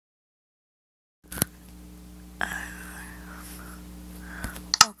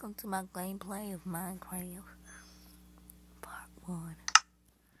welcome to my gameplay of Minecraft Part 1.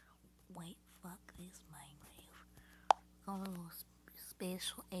 Wait, fuck this Minecraft. Gonna go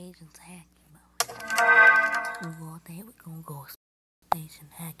Special Agents Hacking Mode. We're gonna go Station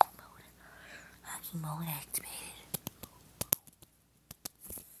Hacking Mode. Hacking Mode activated.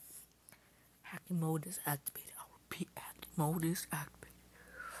 Hacking Mode is activated. I'll repeat, Hacking Mode is activated.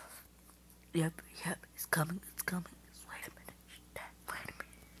 Yep, it's coming. Wait a minute.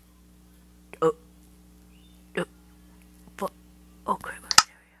 Oh crap,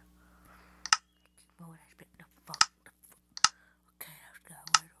 mode has been the fuck. Okay, let's go.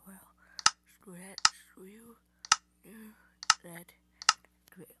 Screw that, screw you. That.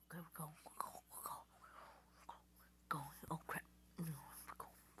 Great, okay, we're going. Oh crap. We're going.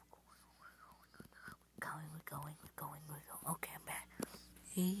 Okay, I'm back.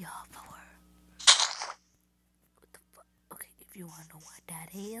 What the fuck? Okay, if you wanna know what that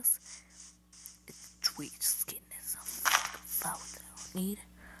is, it's Twitch skin. It's a fucking phone that I don't need.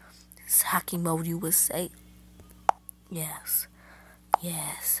 This hacking mode, you would say. Yes.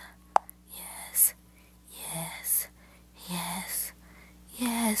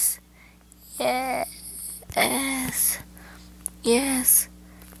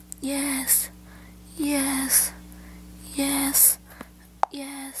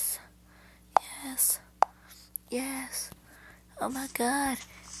 Oh my god.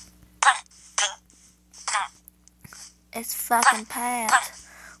 It's fucking Pat.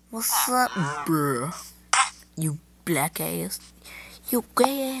 What's up, bruh? You black ass. You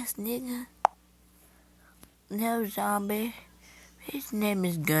gay ass nigga. No zombie. His name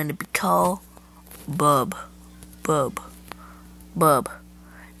is gonna be called Bub.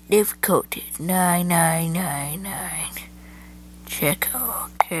 Difficulty 9999. Check.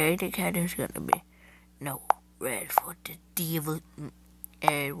 Okay, the cat is gonna be no red for the devil.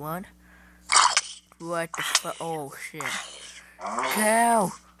 A1. What the fuck? Oh shit.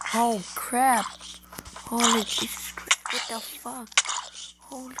 Cow. Oh crap. Holy Jesus Christ. What the fuck?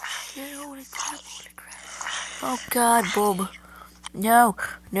 Holy shit. Holy crap. Oh god, Bob. No.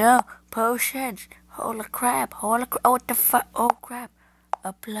 Potions. Holy crap. Oh, what the fuck? Oh crap.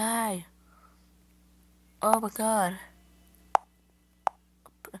 Apply. Oh my god.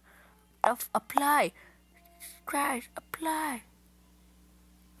 Apply. Christ. Apply.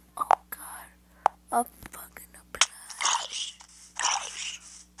 Oh god. Oh fucking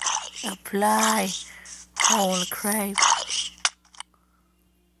apply. Holy crap.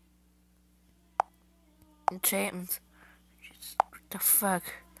 Enchantments. What the fuck?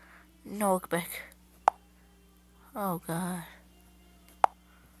 Knockback. Oh god.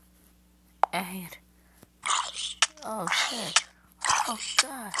 And oh shit. Oh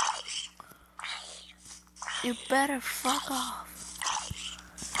god. You better fuck off.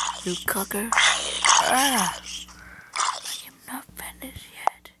 You cucker. I am not finished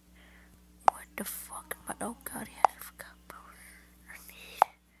yet. What the fuck? But oh god, yes, I forgot. I need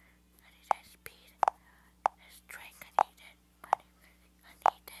that speed. That strength, I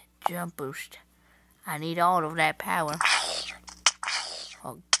need that jump boost. I need all of that power.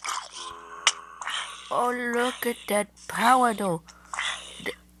 Oh look at that power though.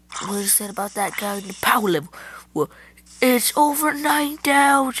 What is it about that guy in the power level? Well, it's over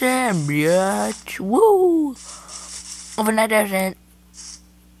 9,000, bitch. Woo! Over 9,000.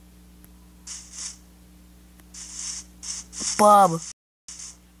 Bob.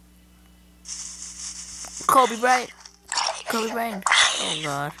 Kobe Bryant. Oh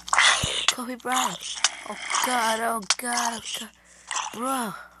god. Kobe Bryant. Oh god.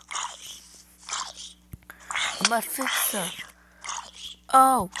 Bro. My fixer.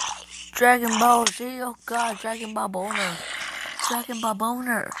 Oh. Dragon Ball Z. Oh god. Dragon Ball Boner.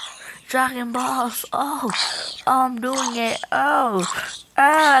 Dragon Balls. Oh, I'm doing it.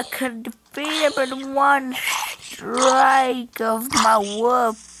 I could defeat it with one strike of my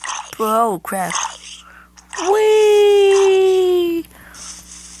whoop. Oh crap. Whee!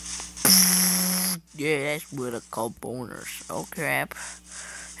 Yeah, that's what I call boners. Oh crap.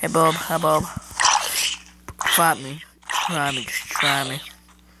 Hey Bob. Fight me. Just try me.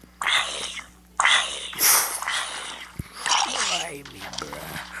 Try me,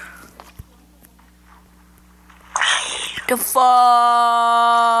 bruh. The fuck?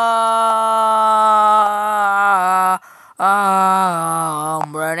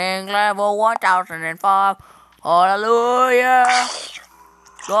 I'm running level 1005. Hallelujah.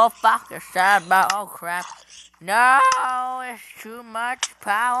 Go fuck yourself, but oh crap. No, it's too much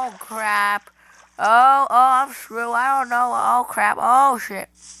power. Oh crap. Oh, I'm screwed. I don't know. Oh crap. Oh shit.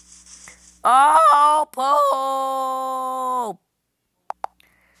 Oh, poop.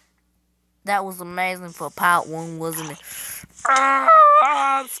 That was amazing for part 1, wasn't it?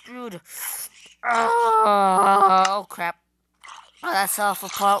 I'm screwed. Oh, crap. That's all for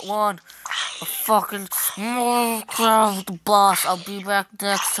part 1. A fucking crap, the boss. I'll be back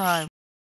next time.